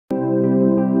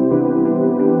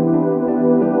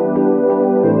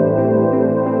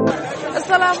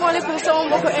asalaamaaleykum sama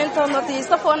mbokku internet yi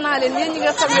safoo naa leen yéen ñi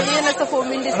nga xam ne yéen a safoo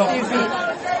Mindiss TV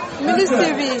Mindiss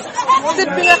TV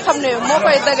site bi nga xam ne moo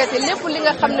koy dagate lépp li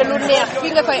nga xam ne lu neex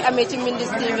fii nga koy amee ci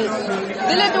Mindiss TV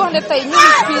di leen di wax ne tey ñu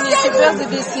ngi fii nii ci Berge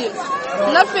du Sine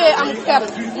na fee am kan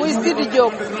muy Sidy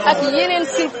Diop ak yeneen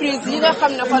surprise yi nga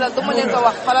xam ne xoolal du ma leen ko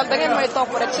wax xoolal da ngeen may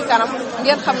topp rek ci kanam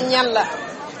ngeen xam ñan la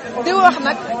di wax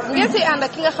nag ngeen siy ànd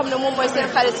ak ki nga xam ne moom mooy seen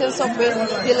xarit seen soppe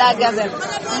di la gazelle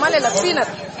male la fii nag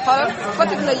xoolal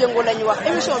Fatick na yëngu lañu wax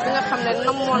émission bi nga xam ne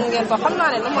namoon ngeen ko xam naa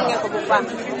ne namoon ngeen ko bu baax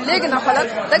léegi nag xoolal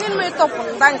da ngeen may topp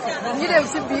ndànk ñu dem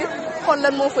si biir xool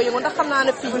lan moo fa yëngu ndax xam naa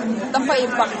ne fii dafay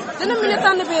bax dina mu ne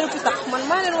tànn beeru fi tax man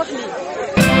maa leen wax lii.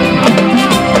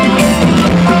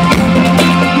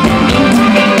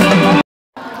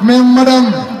 mais madame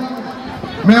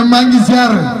mais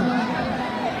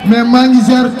maa ngi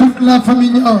ziar toute la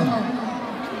famille Niang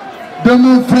de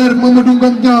mon frère Mamadou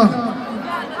Ngom Niang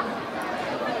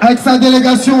avec sa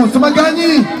délégation sama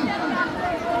gaañi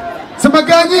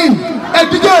eh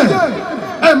DJ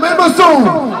eh may ma son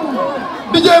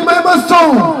DJ may ma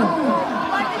son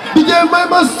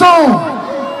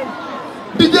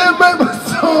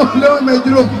lew may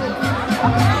juróom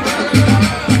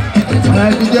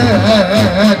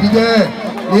DJ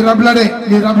lii rab la de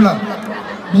lii rab la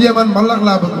DJ man mbalax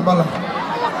laa bëgg mbalax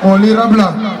oh lii rab la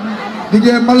DJ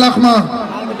mbalax ma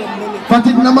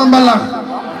Fatick na ma mbalax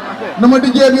na ma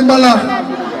DJ bi mbalax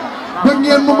bëgg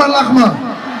ngeen mu mbalax ma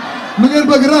nu ngeen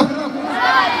bëgg rab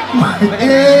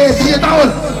DJ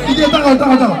taxawal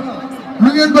nu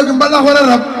ngeen bëgg mbalax wala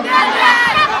rab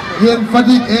yéen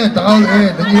Fatick taxawal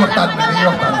dañuy waxtaan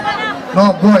non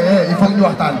boy il faut ñu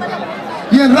waxtaan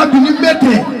yéen rab bi ni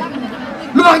méttee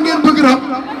lu tax ngeen bëgg rab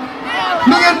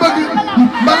lu ngeen bëgg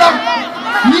mbalax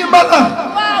ñii mbalax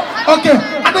ok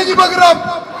ana ñu bëgg rab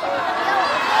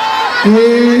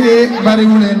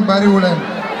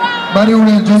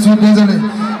bariwuleen je suis désolé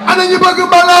ana ñu bëgg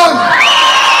mbalax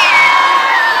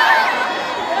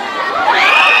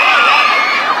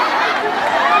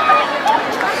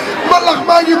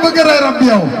maa ngi bëgg rey rab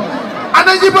yow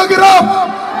ana ñu bëgg rab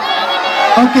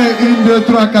ok 1 2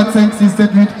 3 4 5 6 7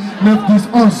 8 9 10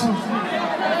 11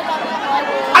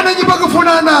 ana ñu bëgg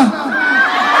funaana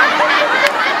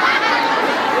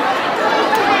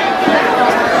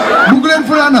bugg leen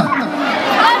funaana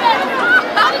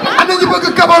ana ñu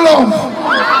bëgg kabaloof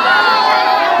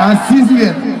ah 6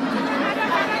 ngeen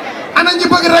ana ñu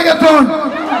bëgg reggaeton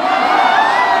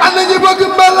ana ñu bëgg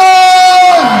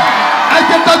mbalax ay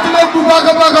ca tàcc leen bu baax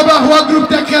a baax waa groupe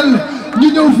Tekkel ñu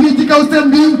ñëw fii ci kaw seen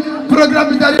bi programme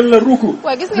bi daal la ruuku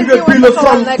li nga bii la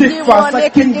from dik fa sa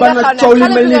kin bana coow li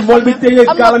mel ni mool bi téye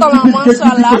gaalam ci biir géej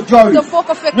gi di ko jooy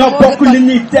ñoo bokk li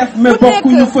ñuy def mais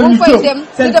bokkuñu fa ñu jëm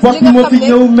seen bopp moo fi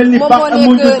ñëw mel ni baax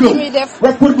amul ñu gëm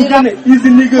rapport bu gën a easy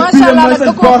ni nga bii la mooy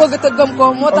seen boss bëgg te gëm ko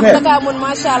moo tax daka amoon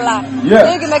macha allah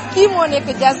léegi nag kii moo nekk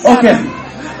Jazz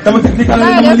dama teg di kàlla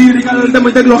dama lii di kàlla dama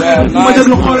déglu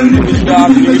xoolal nit ñi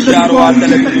waa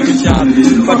télé bi ñu ngi siyaar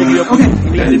Fatick yëpp ñu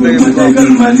ngi leen di bëgg bu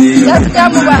baax. Jazz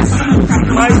jàmm bu baax.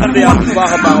 maa ngi sant yàlla bu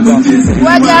baax a baax.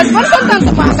 waa Jazz ban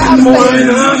contentement nga am tey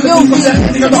ñëw fii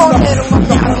ci concert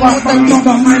waaw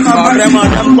vraiment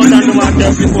di am contentement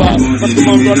teew fi quoi parce que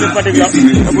moom doon na Fatick la te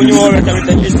bu ñu woowee tamit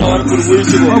dañ ciy sawar pour wuyu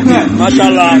si ko macha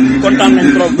allah kontaan nañ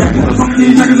trop.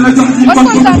 ban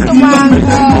contentement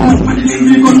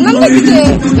nan nga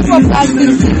gisee ci pop ak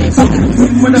Fatick.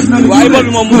 waaye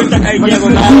boobu moom mu ngi teg ay jéego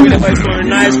naa ngi def ay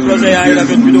nice projet yaa ngi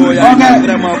rafet vidéo yaa ngi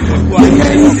vraiment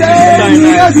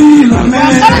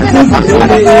waaw xale bi nag comme ni ma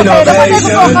la ko waxee dafa nekk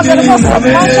koo xam ne dafa foog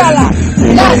macha allah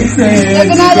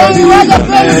dégg naa yaa ngi waajal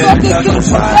benn sortie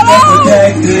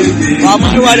waaw maa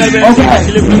ngi waajal benn sortie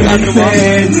ci lépp encadrement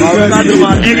waaw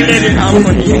encadrement léegi am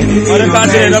ko nii ma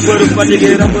recadré rappeurs Fatick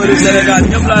yi rappeurs Sénégal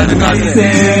ñëpp laa recadré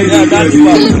daal di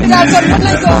baax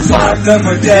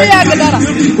yàgg dara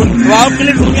waaw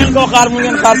clip mu ngeen koo xaar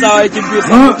saa waay ci biir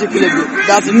sax ci clip bi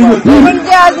daa si baax kon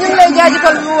Jazz ñu ngi lay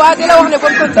jaajëfal bu waa di la wax ne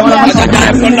kon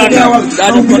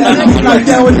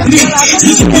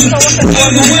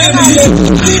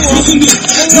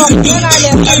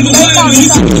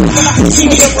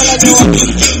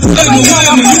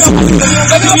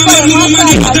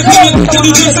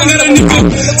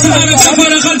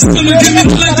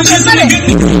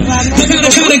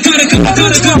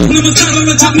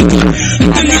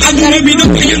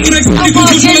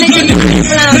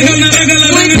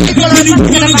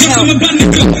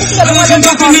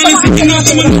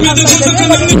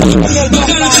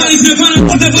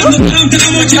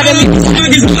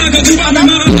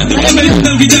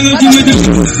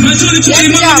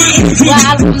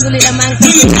alhamdulillah maa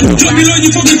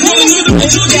ngi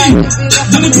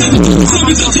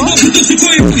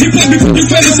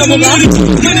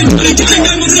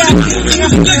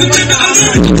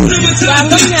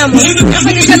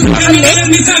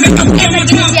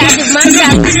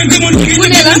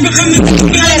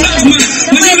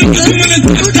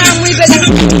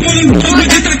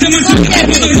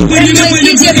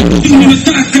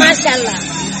machallah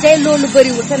tey loolu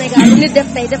bëriwul Sénégal lu nit def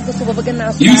tey def ko suba ba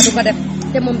gannaaw suba du ko def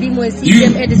te moom bii mooy 6e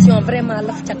édition vraiment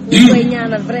laf cat ñu koy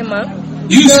ñaanal vraiment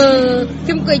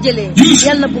fi mu koy jëlee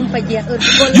yal na bu mu fa jeex heure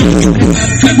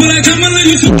bu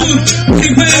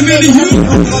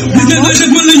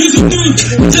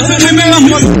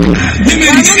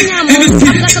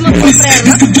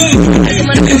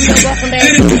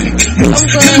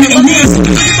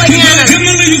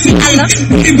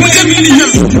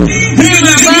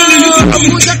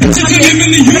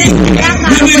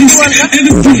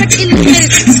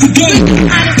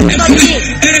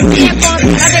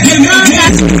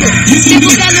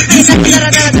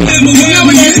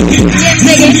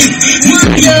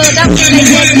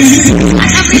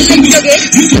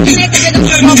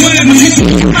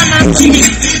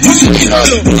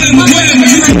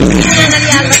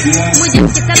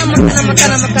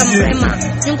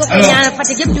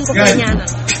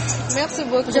merci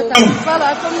beaucoup.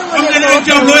 Voilà, comme nous l'avons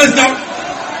dit,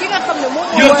 ki nga xam ne moom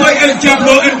yo soy el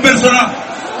Diablo en persona.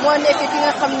 moo nekk ki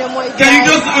nga xam ne mooy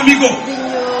Queridos amigos,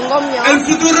 el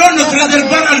futuro nos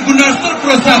reserva algunas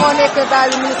sorpresas. moo nekk daal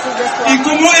ministre des sports. Y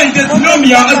como el destino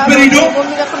me ha esperado,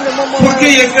 porque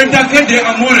es el ataque de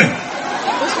amores.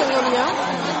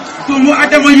 Como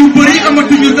adama yu bëri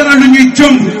amatuñu dara lu ñuy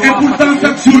jom, et pourtant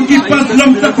chaque jour qui passe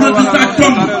l'homme s'approche de sa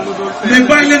tombe. mais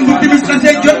bàyyi leen bu timis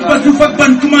xasee jot ba su fa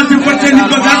ban commencé fa seen i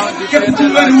bagages képp ku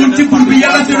wér woon ci pour bi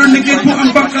yàlla te doon liggéey pour am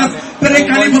bàkkaas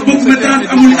précaire ma bokk métrage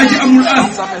amul aji amul as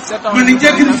ma ne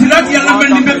jekki si laat yàlla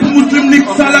mel ni bépp muslim nit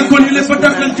sala kon il est fa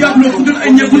taxal Diablo ku dul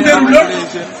ay ñeeku teeru lool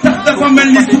tax dafa mel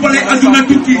ni suba lay àdduna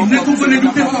tukki nekku ko ne du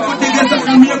te ko déggee sax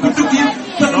mu yëpp tukki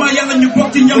seulement yàlla ñu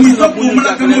bokk ci ñam yi sopp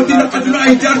malaka moo dina àdduna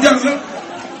ay jaar-jaar la.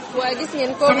 waaye gis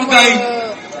ngeen ko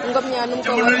Ngom ñaa nu mu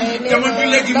ko waxee nee jamono bi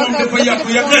léegi moom dafa yàqu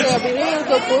yàqeet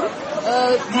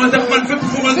moo tax man fépp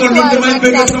fu ma doon damay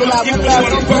bëgg sama kii bi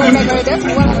wala koy def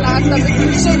wala naa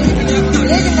tamit jeune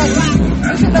léegi nag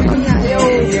monsieur Ngom ñaa yow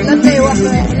lan ngay wax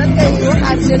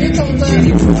ak jeune yi comme que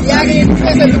yaa ngi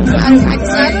fexe bi ak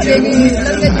Sarr léegi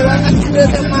lan nga ci wax ak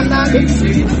deuxième mandat bi.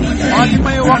 waaw li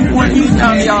may wax mooy ñu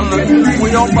ñaan yàlla mu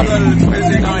yombalal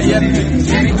président yéen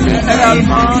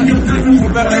également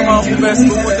gouvernement bu bees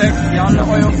bu mu teg yàlla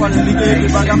oyofal liggéey bi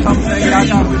ba nga xam ne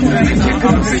yaakaar bi président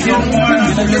am si ñoom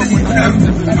dinañu mën a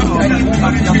def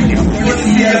ak jafe-jafe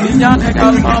di ñaan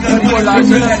également pour la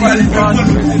jeunesse participante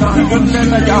président gën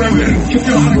leen a jàppale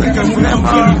pour que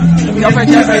vraiment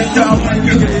jafe-jafe yi ñu am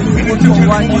liggéey mun ko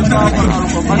wàññi saafaral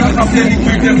ko ba nga xam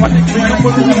ne Fatick bi ñu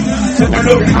bëgg seen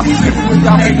loolu am mu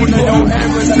jàpp mun na ñëw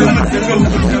investir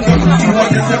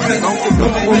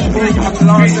donc boobu ak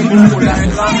lancé boobu laay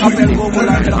appel boobu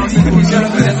laay lancé au chef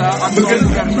de l'État ak son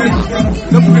gouvernement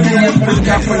lépp lu ñu mën pour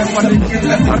jàppale Fatick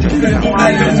particulièrement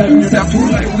les jeunes ñu def pour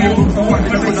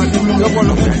Fatick mën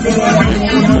a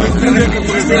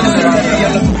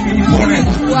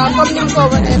waaw comme ni mu ko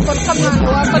waxee kon xam naa ne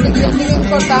waa Fatick yéen di ngeen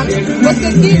kontaan parce que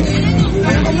kii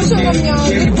nii monsieur Ngom ñaa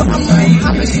nit ku am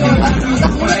ambition la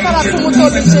ndax mu ngi xalaat fu mu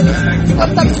toll jeune kon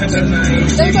tamit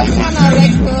dañ koy ñaanal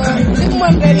rek li mu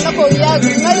mën ren na ko yàgg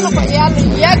ngay na ko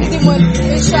yàgg di mën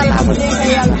incha allah bu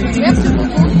neexee yàlla merci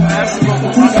beaucoup.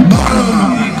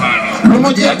 lu ma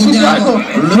jeex ci jaay ko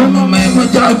lu ma may ma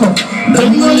jaay ko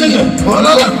dañ ma liggéey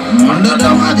wala la man de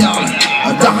dama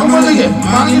jaaxle tax ma liggéey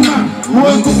maa ngi naan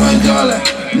mooy ku may joole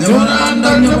ñëw na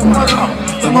àndal ñëpp ma taw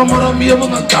sama morom yëpp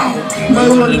nga taw may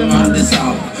wër ma di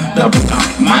saaw te pourtant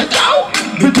may taw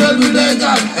bitel bi day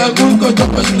gaañ eggul ko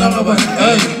joxoñ na nga bañ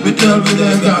ey bitel bi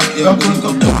day gaañ eggul ko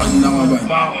joxoñ na nga bañ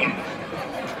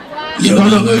yow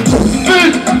da ngay tuub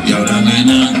yow da ngay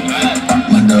naan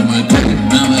man damay tuub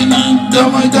damay naan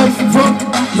damay def fop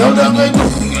yow da ngay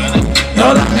tuub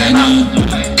yow da ngay naan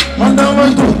man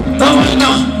damay tuub damay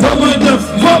naan damay def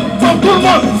fop fop tout le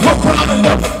monde fop la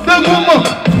def dégguma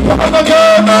wax ma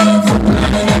kenn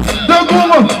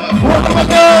dégguma wax ma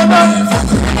kenn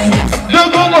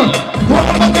dégguma wax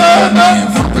ma kenn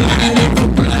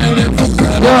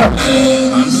waaw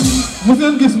mos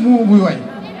leen gis muuma buy way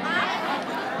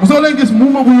mosoo leen gis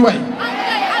muuma buy way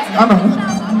ana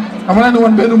xam nga ne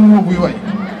woon benn muuma buy way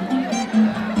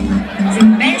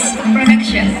Best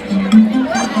production.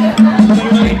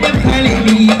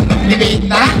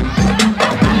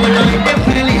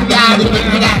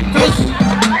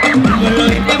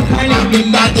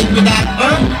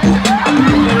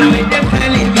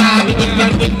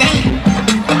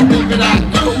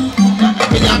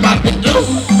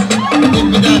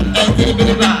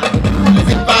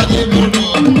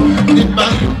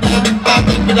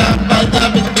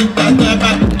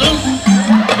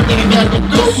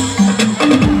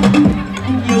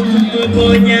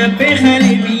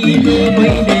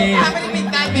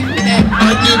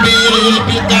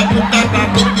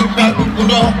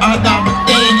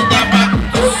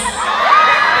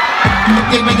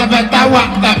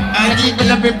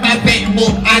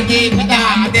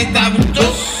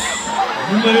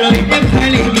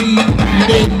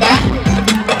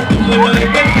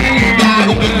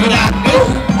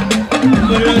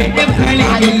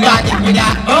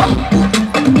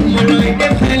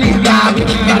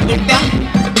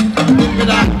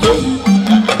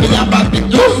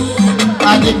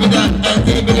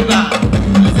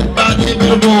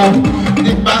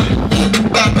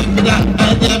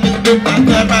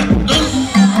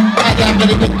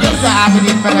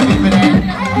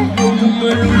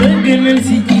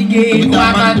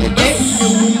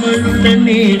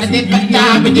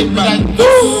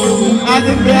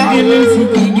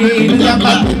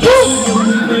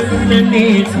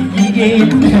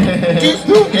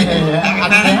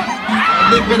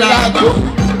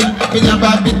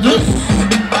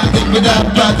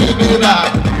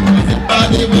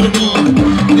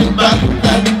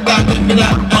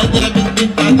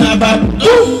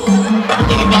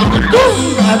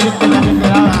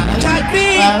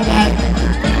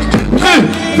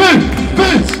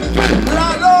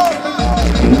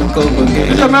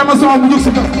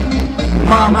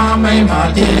 Mama may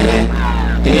ma cere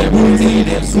te bul si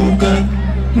def suukar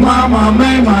mama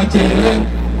may ma cere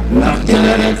ndax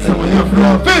cere rek sama yëf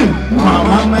la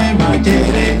mama may ma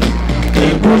cere te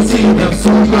bul si def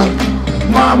suukar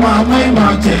mama may ma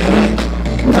cere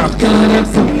ndax cere rek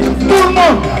sama yëf la tout le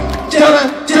monde cere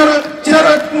cere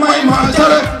cere may ma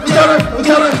cere cere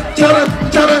cere cere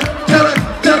cere cere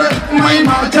cere may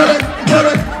ma cere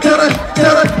cere cere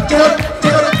cere cere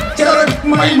cere cere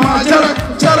may ma cere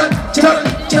cere cere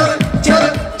cere cere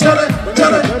cere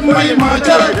cere may ma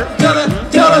cere cere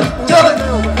cere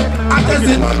cere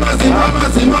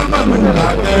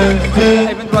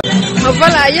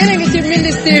voilà yéen a ngi ci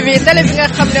Mindiss TV télé bi nga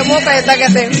xam ne moo koy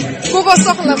dagate ku ko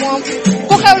soxla moom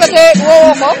ku xewle te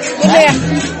woowoo ko du neex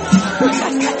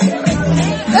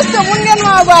est-ce que mun ngeen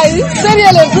maa bàyyi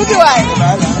sérieux leen tuuti waay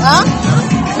ah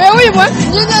mais wuy ma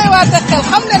ñi ñooy waa Texel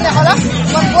xam nga ne xoolal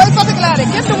man booy Fatick laa de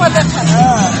kenn du ma Texel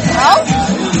waaw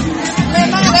mais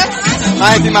na nga def.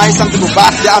 maa ngi sant bu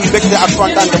baax di am mbégte ak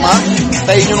contentement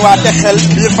tey ñun waa Texel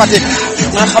biir Fatick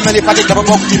nga xam ne ni Fatick dafa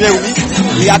bokk ci réew mi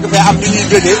ñu yàgg fee am ñu ñuy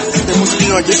bégee te mosuñu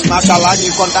ñoo gis macha allah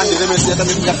ñuy kontaan di remercier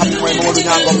tamit nga xam ne mooy Mamadou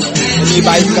Niangom dañuy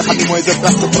bàyyi fi nga xam ne mooy The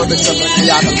Best Production rek ñu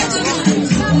yaatal.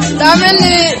 daa mel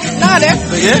ni na nga def.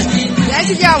 yaa ngi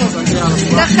ci jaamu.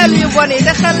 Texel yu bon yi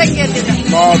Texel la ngeen di def.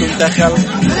 non duñ Texel.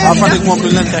 waa Fatick moom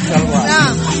duñ leen Texel waaw.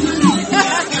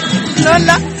 noonu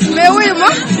la mais wuyu ma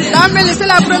daa mel ni c'est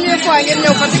la première fois ngeen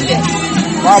ñëw Fatick de.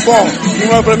 waaw bon bi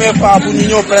mooy première fois pour ñu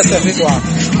ñëw prester fi quoi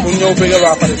pour ñëw bëggal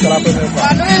waa Fatick c'est la première fois.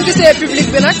 waaw nu ngeen gisee public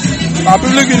bi nag. waaw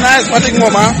public bi nice Fatick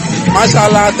moom macha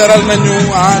allah teral nañu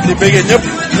di bëggee ñëpp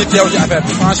ñu teew ci affaire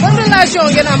bi franchement. ban relation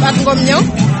ngeen am ak Ngom Niang.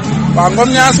 waaw Ngom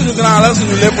Niang suñu grand la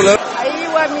suñu lépp la. ay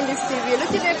waa Mindiss TV lu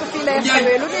ci nekk fii lay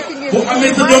xamee lu nekk ngeen. boo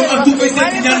amee sa doom ak du koy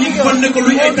seet ñaan ñi kon ne ko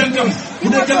luy ay tànkam bu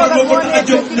dee jabar boo ko tax a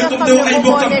jóg ne ko dew ay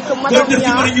mbokkam boo def ci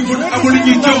mari ñu bon amul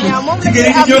ñuy jomb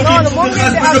jigéen ñi ñoo ci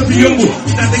xaas ba noppi yomb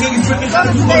ndax da nga gis benn xaas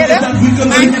bu ko def buñ ko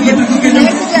may ñu ko dugg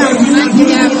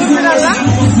ñëw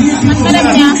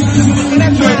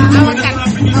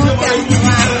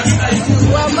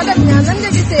waaw madame Niang nan nga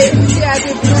gisee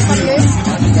initiative bi nga xam ne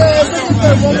que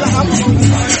moom la am.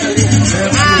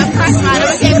 franchement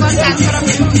dama cee kontaan trop.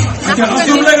 ndax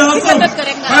xam nga ni ci sa dëkk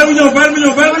rek nga am.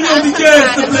 bàyyi mu ñëw di cee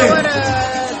s'il te plaît.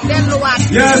 delluwaat.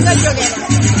 yes nga jógee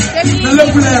te lii na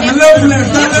lépp leer na lépp leer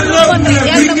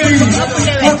liggéey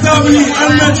portable yi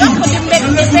almet yi na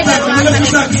lépp tàkk na lépp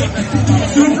tàkk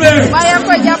s'il vous plaît. waaye yaa ngi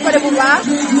koy jàppale bu baax.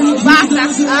 bu baax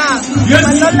sax. yes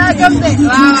man loolu laa gëm de.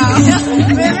 waaw.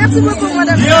 mais merci beaucoup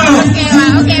madame. ok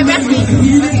waaw ok merci.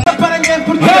 pare ngeen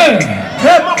pour ñu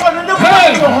dem ma xool na ñëpp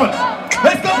waxoon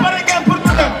est-ce que pare ngeen pour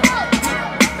ñu dem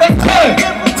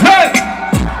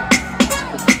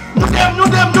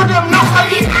ñu dem na xal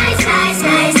yi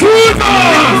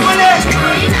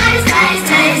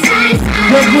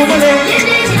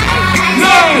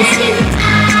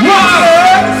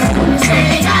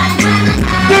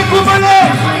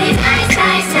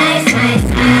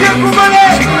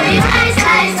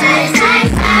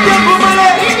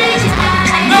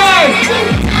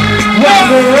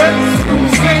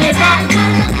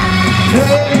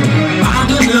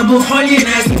Aduna bu xol yi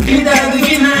naas fii daal du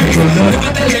fi naas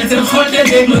rafetal leen seen xol te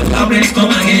déglu après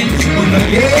comme again bu nga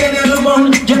yéene lu bon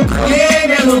jëm ko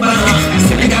yéene lu baax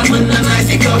Sénégal mën na naas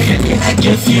si kaw xel yi ak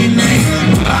jëf yi naas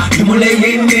waaw li mu lay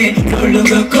yéene loolu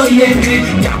nga ko yéene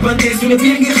jàppante suñu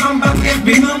biir ngi xam ba xeex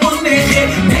bi nu mu neexee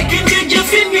nekk nga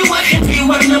jëfin bi waxin bi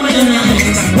war na mën a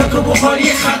naas dëkk bu xol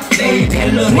yi xat day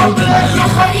delloo réew ga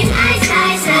xol yi naas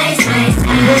naas naas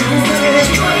naas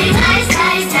xol yi naas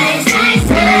naas naas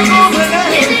naas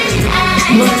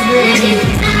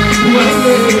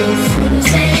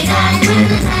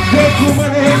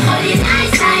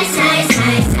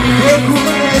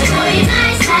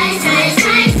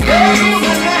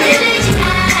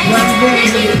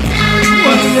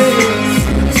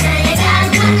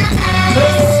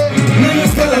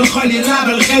xol yi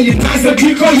laabal xel yi naas a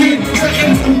jikko yi fexe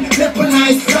lépp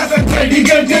naay rafetal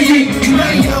diggante yi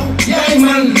may yow yaay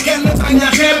man kenn bañ a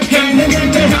xeeb kenn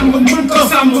ñeente xam mën ko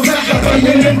sàmm fexe ko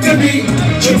yenente bi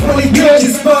ci politique ci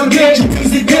sport bi ci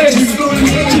musique bi ci school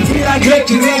yi ci village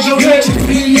ci région bi ci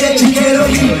ville ci kéro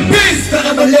yi bis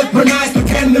fexe ba lépp naay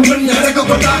kenn mën na rek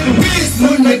ko tax bis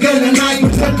mën na gën a naay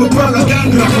tënk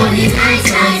propagande xol yi naay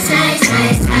naay naay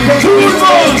naay tout le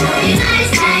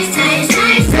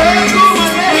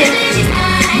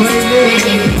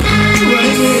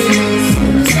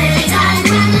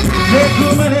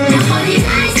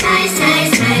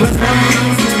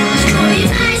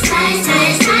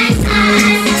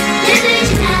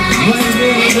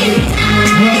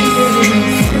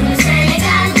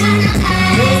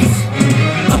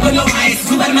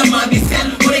gouvernement bi seen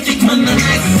politique mën na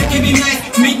nice dëkk bi nice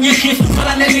nit ñi xiif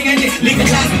xalaat na li nga ne li nga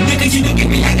laaj dëkk ci dëkk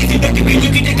bi yàgg ci dëkk bi ñu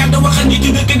ki te kàddu waxal ñi ci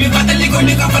dëkk bi fàttali ko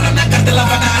ni ko fa la carte la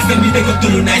fata askan bi dëkk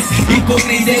tulu nice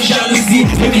hypocrisie jalousie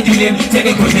limiti leen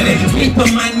tege ko ne leen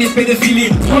hypomanie pédophilie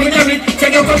moom tamit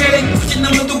tege ko ne leen ci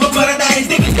namatu ba paradise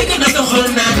dëgg na sa xol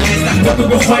naa nice ndax dëkk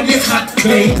bu xool yi xat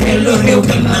day delloo réew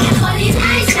gannaaw xol yi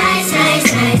nice nice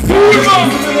nice nice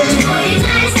xol yi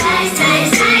nice nice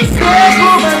nice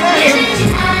nice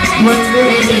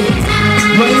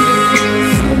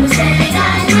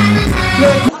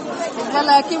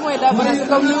voilà kii mooy Dabara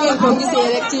comme ni ngeen ko gisee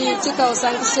rek ci kaw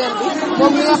sànq chaîne bi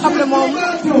moom mi nga xam ne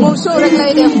moom show rek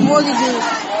lay def moo ngi ji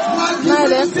maa ngi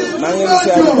def. maa ngi leen di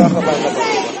siyaare bu baax a baax a baax.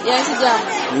 yaa ngi si jàmm.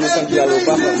 ñu ngi sant yàlla bu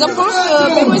baax a baax. je pense que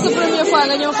bii mooy sa première fois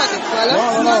nga ñëw Fatick wala.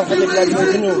 non non Fatick yàgg nañ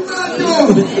fi ñëw.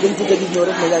 dañ fi gëj ñëw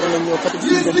rek mais yàgg nañ ñëw Fatick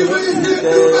fii dëkk la te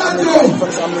am nañ ay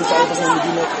fan am nañ sa ay façon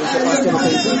yu nekk je pense que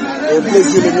tey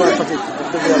plaisir la ñëwaat Fatick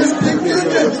dëgg yàlla si plaisir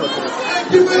la ñëwaat Fatick.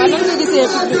 waaw nan nga gisee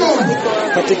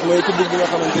Fatick mooy public bi nga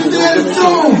xamante ni ñoo gën a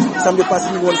ñëw samedi passé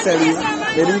ñu ngi woon Saint-Louis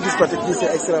mais li ñu gis Fatick fii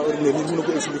c'est extraordinaire nit mënu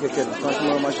ko expliquer kenn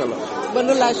franchement macha allah. ban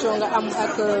relation nga am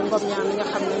ak Ngom Niang mi nga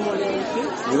xam ne moo leen fi.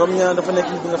 Ngom Niang dafa nekk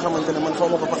nit bi nga xamante ne man xaw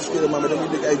ma ko particulièrement mais damay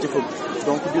dégg ay jëfam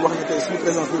donc di wax ne tey suñu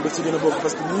présence bi da ci gën a bokk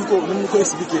parce que ni ñu ko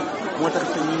expliquer moo tax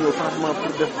te ñu ñëw franchement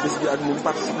pour def bés bi ak moom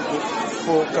participer ko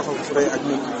foo kafa rey ak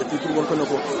ñoom et puis pour woon ko ne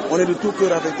ko on est de tout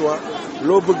cœur avec toi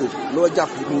loo bëgg loo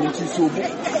jàpp ñu ngi ciy sóobu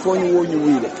foo ñu woo ñu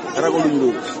wuyu la ragaluñ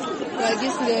loolu. waaw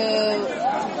gis nga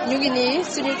ñu ngi nii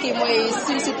suñu kii mooy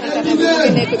suñu site internet bi mu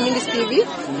ngi nekk Mindiss TV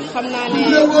xam naa ne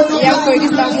yaa ngi koy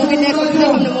gis ndax mu ngi nekk li nga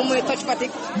xam ne moom mooy toj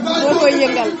Fatick moo koy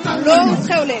yëngal loo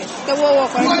xewlee te woowoo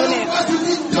ko rek du neex.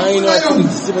 maa ngi ñëwaat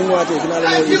Fatick si ma ñëwaatee dinaa la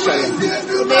woo incha allah.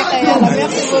 bu neexee yàlla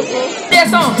merci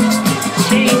beaucoup.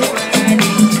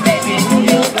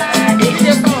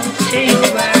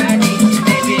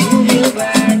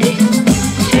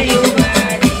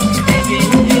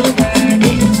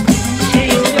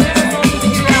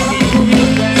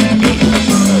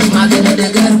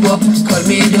 kol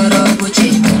mi doro bu ci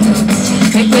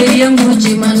fekk yëngu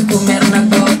ci man ku mer nag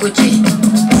bokku ci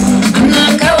am na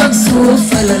kaw ak suuf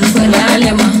falal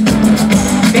falaale ma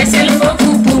besel fokk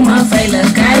pour ma fay la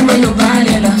kaay ma ñu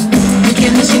baale la ñu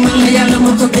kenn ci man la yàlla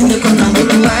ma ko bind ko nangu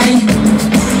lu waay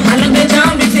ala nga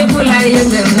jaam bi fépp laay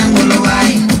yëngal nangu lu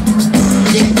waay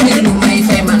yëg lu may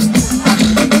fay man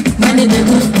ma ne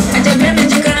dëgg aca benn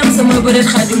ci kanam sama bëreet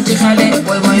xajul ci xale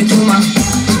booy mooy tuuma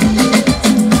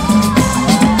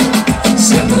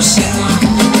c'est pour chez moi.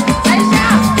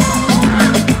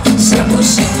 C'est pour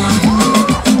chez moi.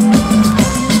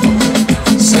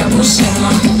 C'est pour chez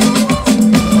moi.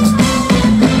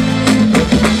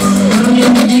 Borom yow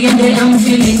mu jigéen day am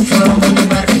feeling forom bu ñu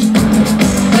bari.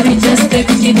 Bari just tek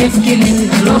ci def killing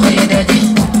loxo yi daje.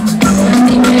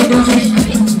 Ni may doxe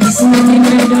gis nga ni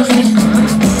may doxe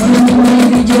wala ni may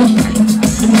rijoo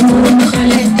duma mu woon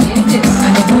xale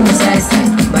ana bu mu saay saay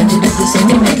bandi dëgg seen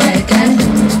ni may kaay kaay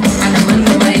ana man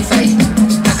lu may fay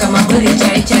aka ma bëri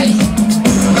caay caay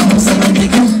ma mu sama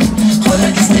ndigg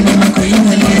xoolal gis nga ni ma ko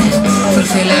yëngalee fël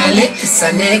felale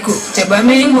saneku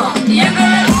chabamimo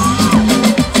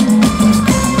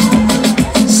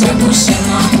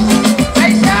Sabushema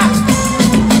Aisha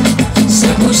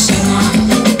Sabushema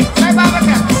Bye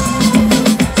Babaka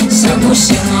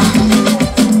Sabushema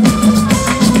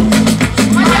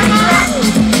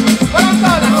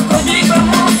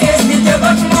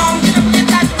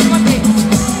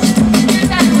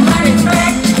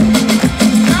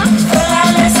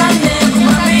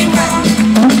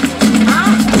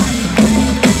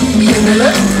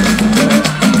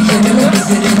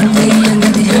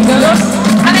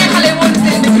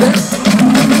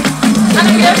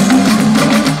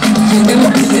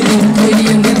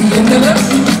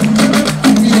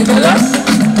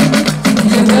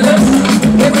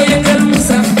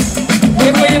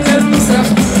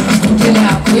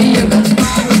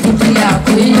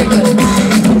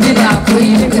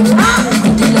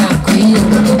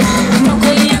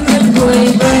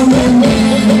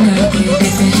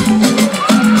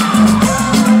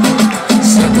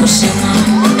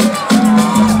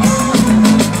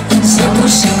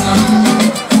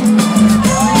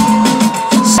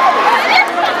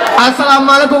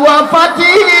Assalamualaikum wa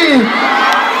Fatick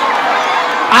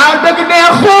a dëgg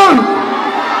neexul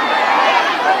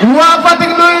waa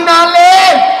Fatick nuyu naa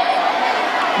leen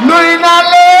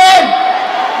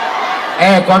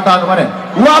kontaan ma de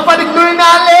waa Fatick nuyu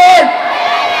naa leen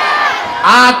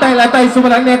tey la tey suba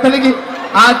la nekk léegi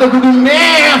dëgg du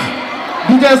neex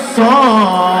di de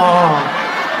son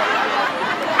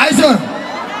Aïssa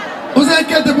Ouzin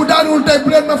Keita bu daanuwul tey bu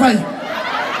leen ma fay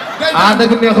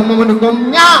dëgg neexul ma mën comme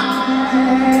ñaa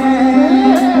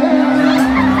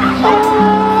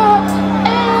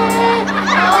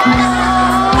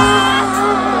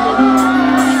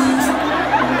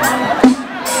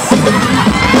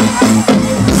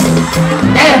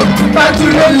tàccu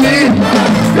leen lii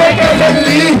fekkee leen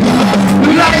lii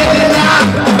lu laajee laa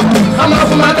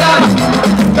xamaguma dara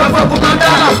dafaguma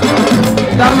dara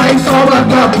damay soog a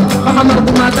toog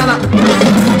xamaguma dara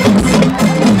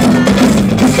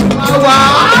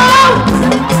waaw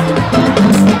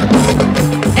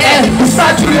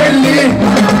tàccu leen lii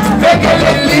fekkee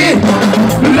leen lii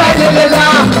lu laajee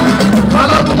laa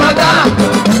xamaguma dara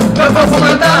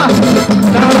dafaguma dara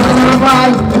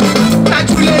damay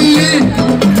tàccu leen lii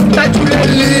tàccu leen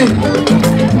lii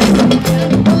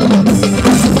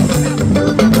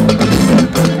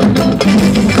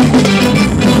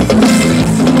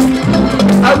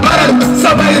Albarak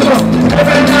sabayro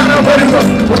efenana warigo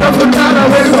utafutana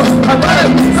warigo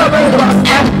albarak sabayro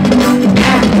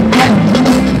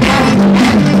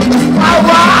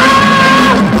awa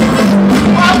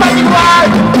wapati waay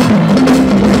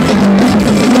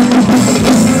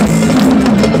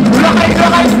lokay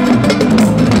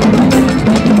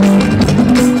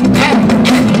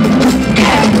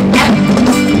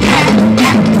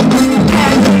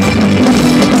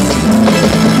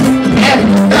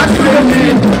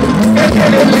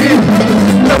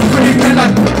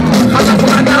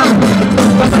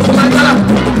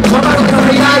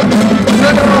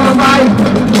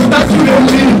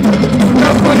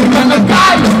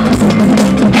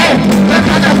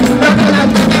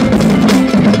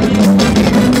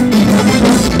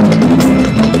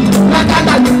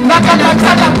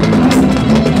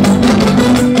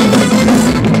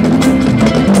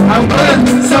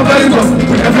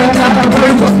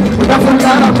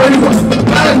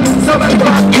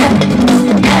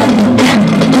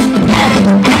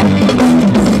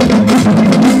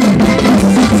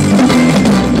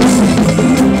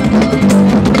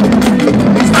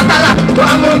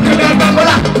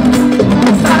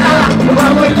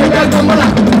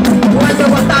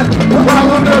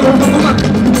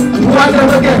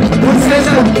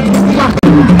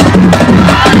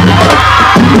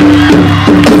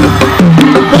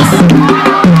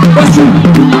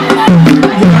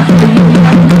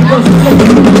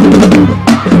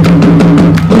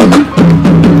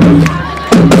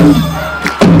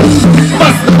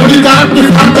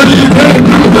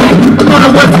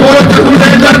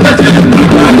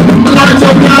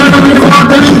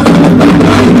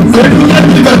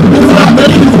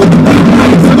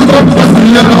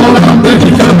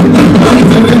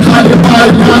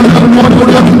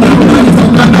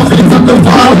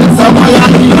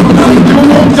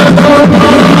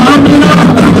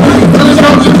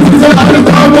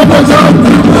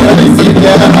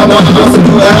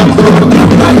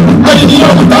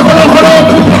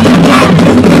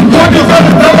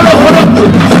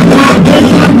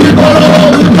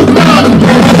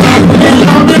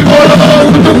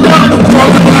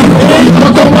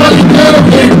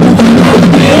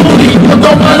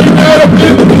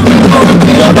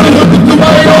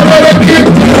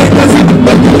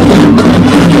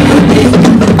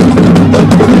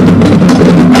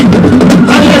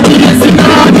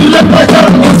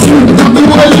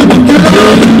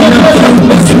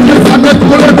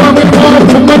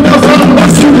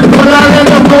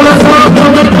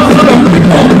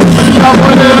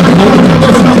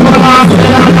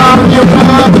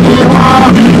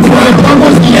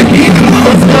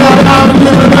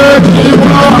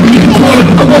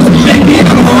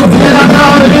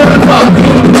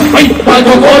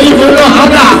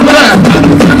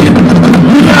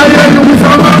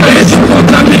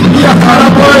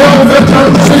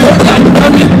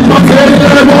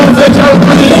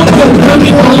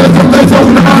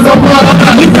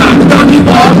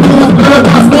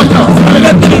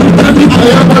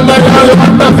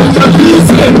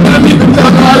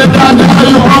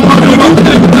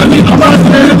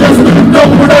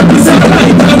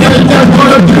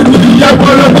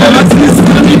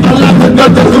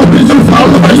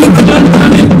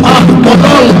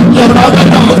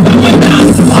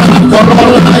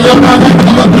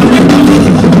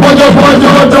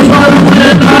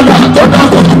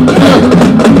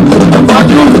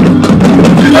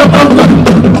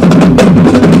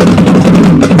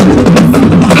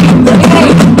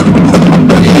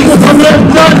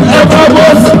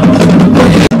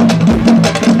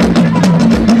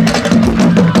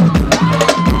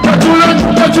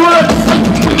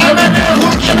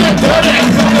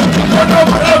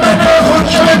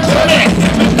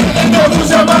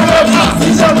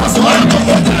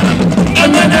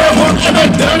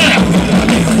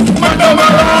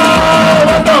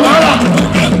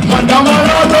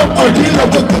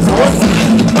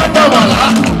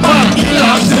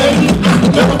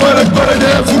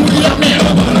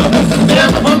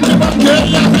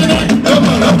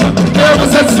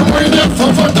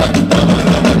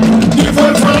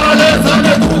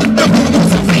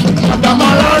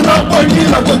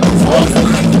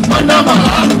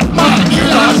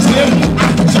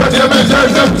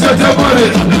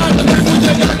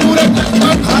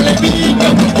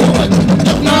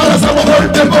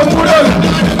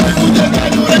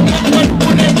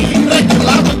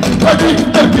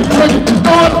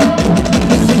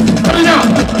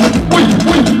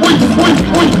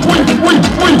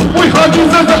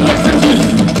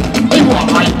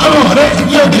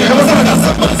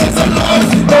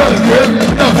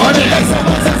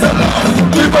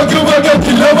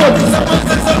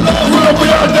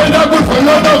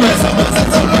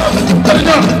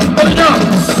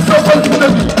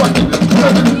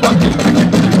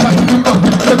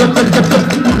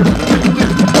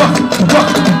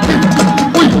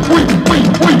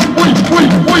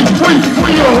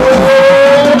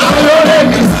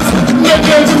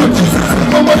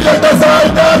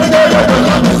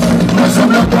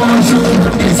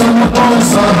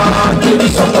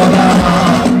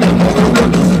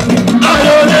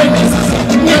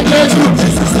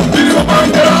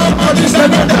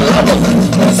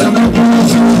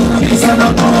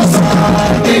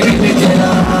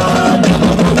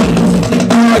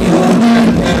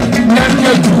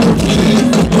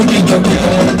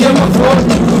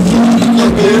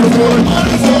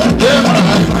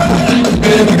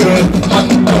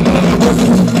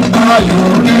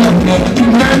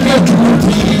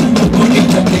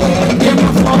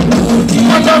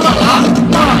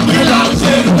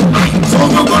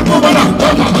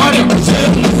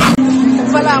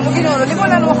voilà mu ngi noonu li ma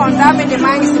leen waxoon daa mel ni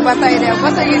maa ngi si ba tey de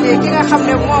parce que ki nga xam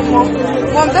ne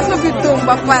moom def na fi tuum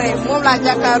ba pare moom laa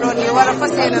jàkkaarloo nii war a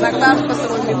fas yéene nag taal ko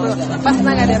sama micro parce que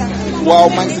na nga def. waaw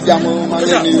maa ngi si jàmm maa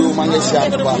ngi lay nuyu maa ngi lay siyaar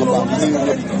bu baax a baax nuyu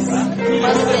ñëpp.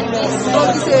 boo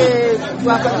gisee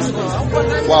waa Fatick.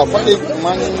 waaw Fatick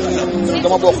man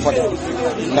dama bokk Fatick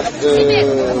ndax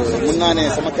mun naa ne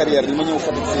sama carrière li ma ñëw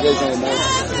Fatick si région yi mooy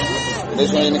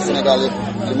région yi nekk Sénégal yëpp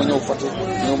li ma ñëw Fatick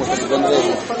ñëw ma Fatick benn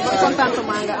région.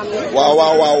 contentement nga am ne.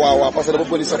 waaw parce que dafa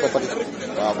bëri soppe Fatick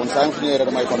waaw kon saa yu fi ñëwee rek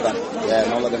damay kontaan. waaw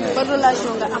noonu la demee. ban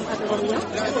relation nga am ak ñoom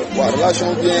ñëpp. waaw relation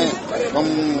bien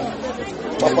comme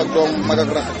papa ak doom mag ak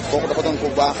rak kooku dafa doon ko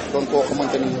baax doon koo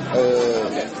xamante ni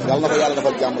yàlla na ko yàlla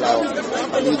defal jàmm laa wax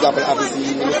ñu ngi jàppale artistes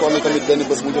yi ñu ngi toll tamit benn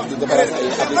bés mu jot di débarrasse ay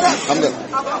artistes yi xam nga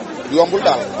yombul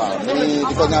daal waaw dañuy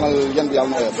di ko ñaanal yan bi yàlla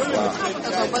na oyof waaw.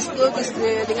 d'accord parce que doo gis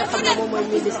li nga xam ne moom mooy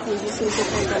ministre bi suñu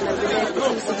site internet bi nekk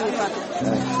fii si biir Fatick.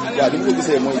 waaw li mu ko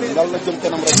gisee mooy dal na jëm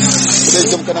kanam rek bu dee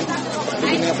jëm kanam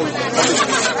dëgg neexul Fatick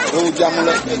réewu jàmm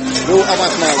la réewu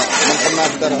avancement la man xam naa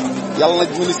ci dara yàlla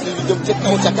na ministre bi jëm ca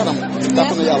kaw ca kanam.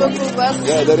 jàpp na yàlla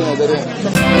de rien.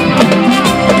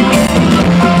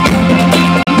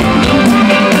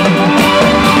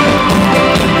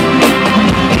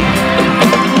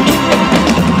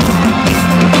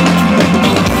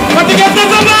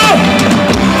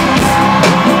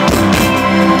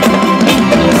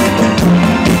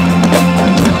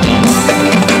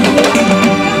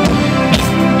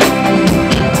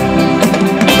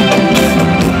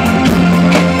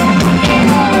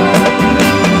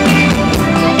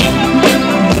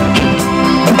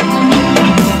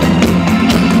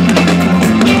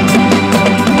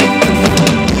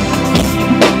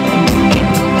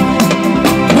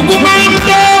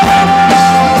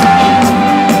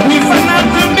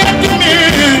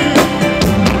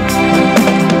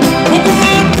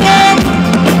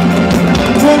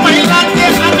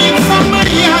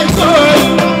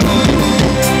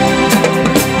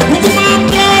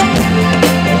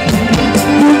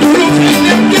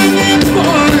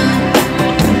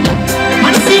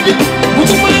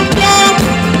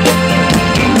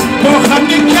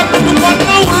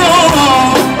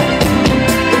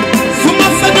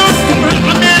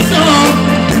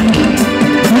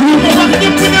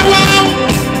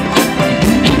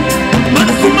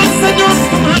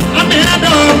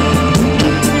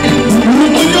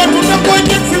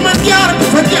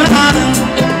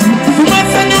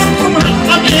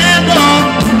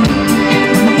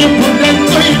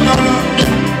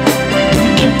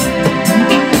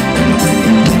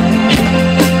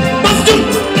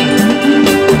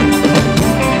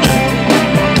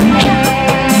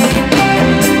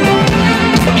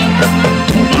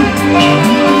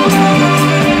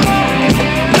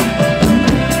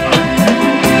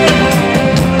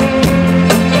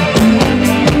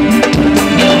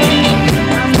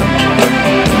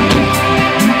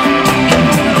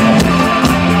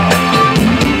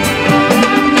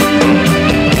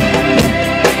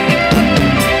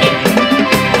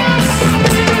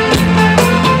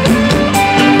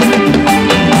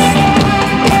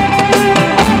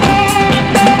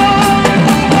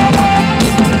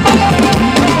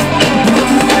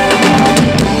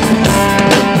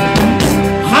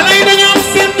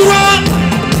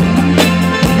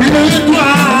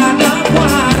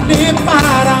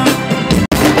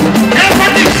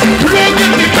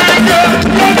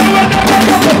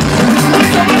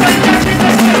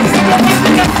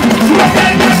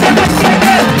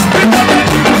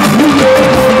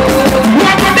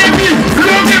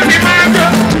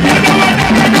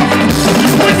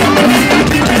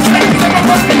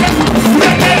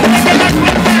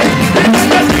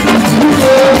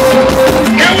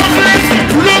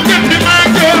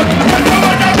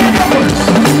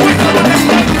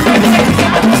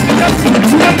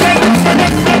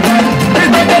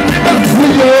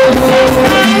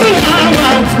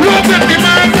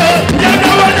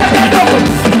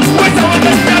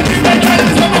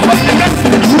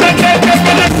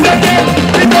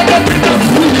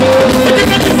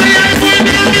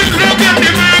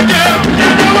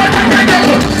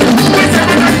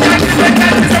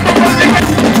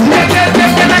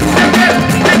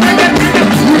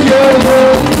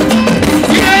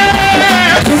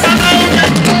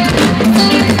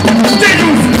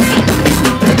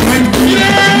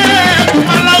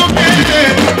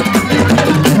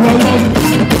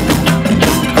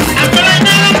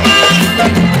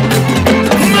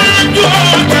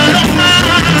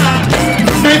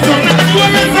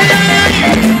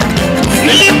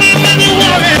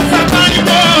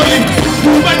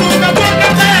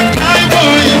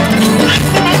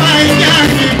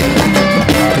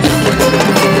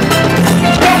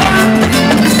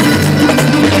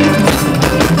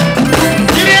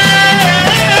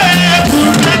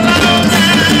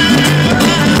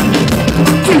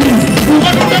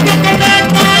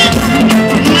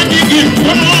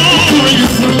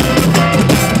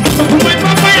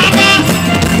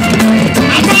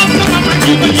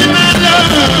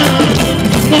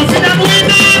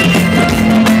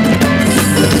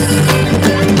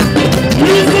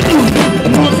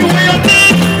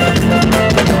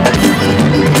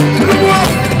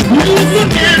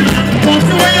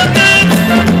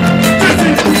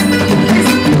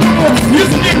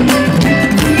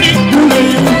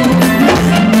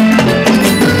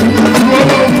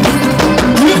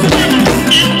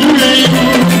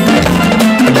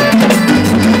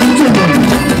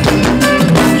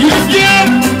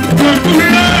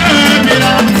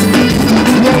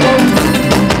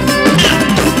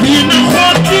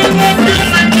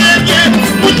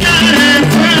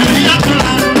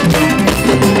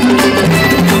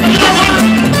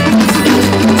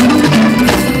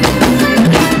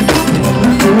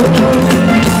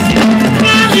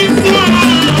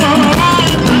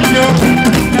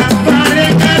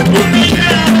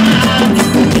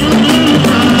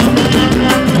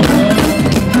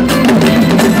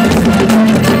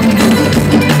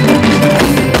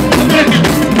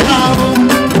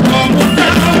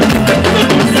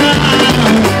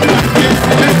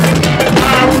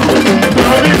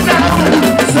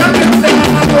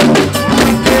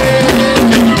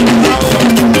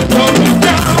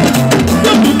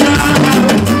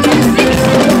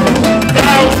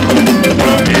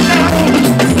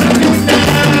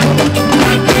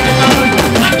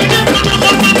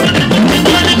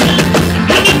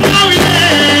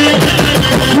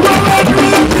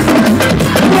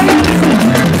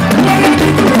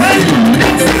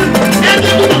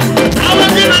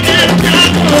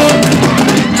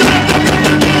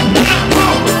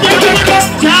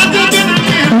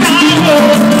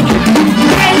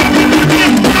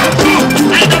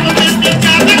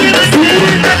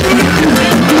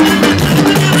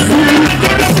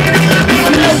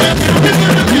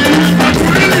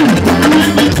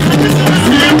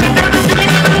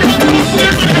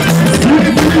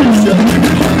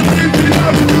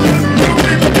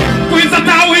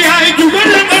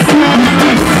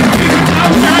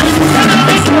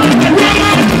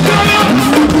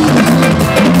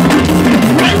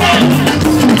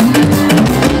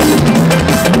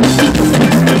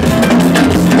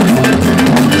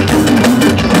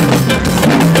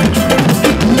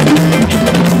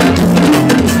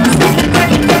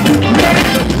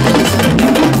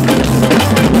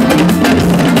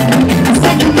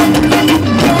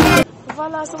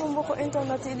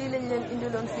 internet yi lii lañ leen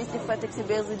indiloon fii ci Fatick ci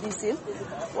berge du Sine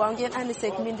waaw ngeen ànd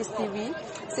seeg Mindiss TV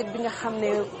site bi nga xam ne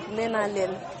nee naa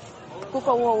leen ku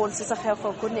ko woowoon ci sa xew ko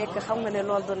ku nekk xam nga ne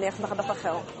loolu du neex ndax dafa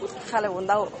xew xale bu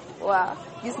ndaw waaw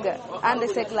gis nga ànd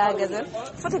seeg la Gazelle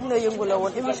Fatick na yëngu la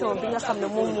woon émission bi nga xam ne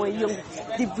moom mooy yëngu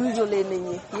di bujolee nit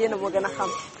ñi yéen a ma gën a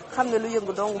xam ne lu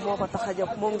yëngu dong moo ko tax a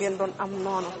jóg moom ngeen doon am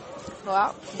noonu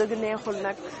waaw dëgg neexul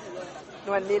nag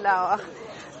man lii laa wax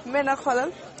mais nag xoolal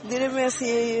di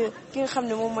remercier ki nga xam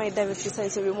ne moom mooy David ci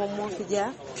saytu bi moom moo fi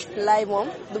jaar laay moom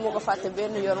duma ko fàtte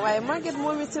benn yoon waaye Maguette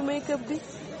moom it ci make-up bi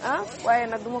ah waaye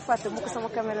nag duma fàtte mu ko sama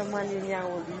caméraman yi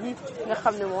ñaawul yi nga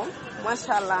xam ne moom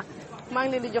macha allah maa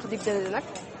ngi leen di jox dig dale nag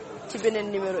ci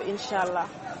beneen numéro incha allah.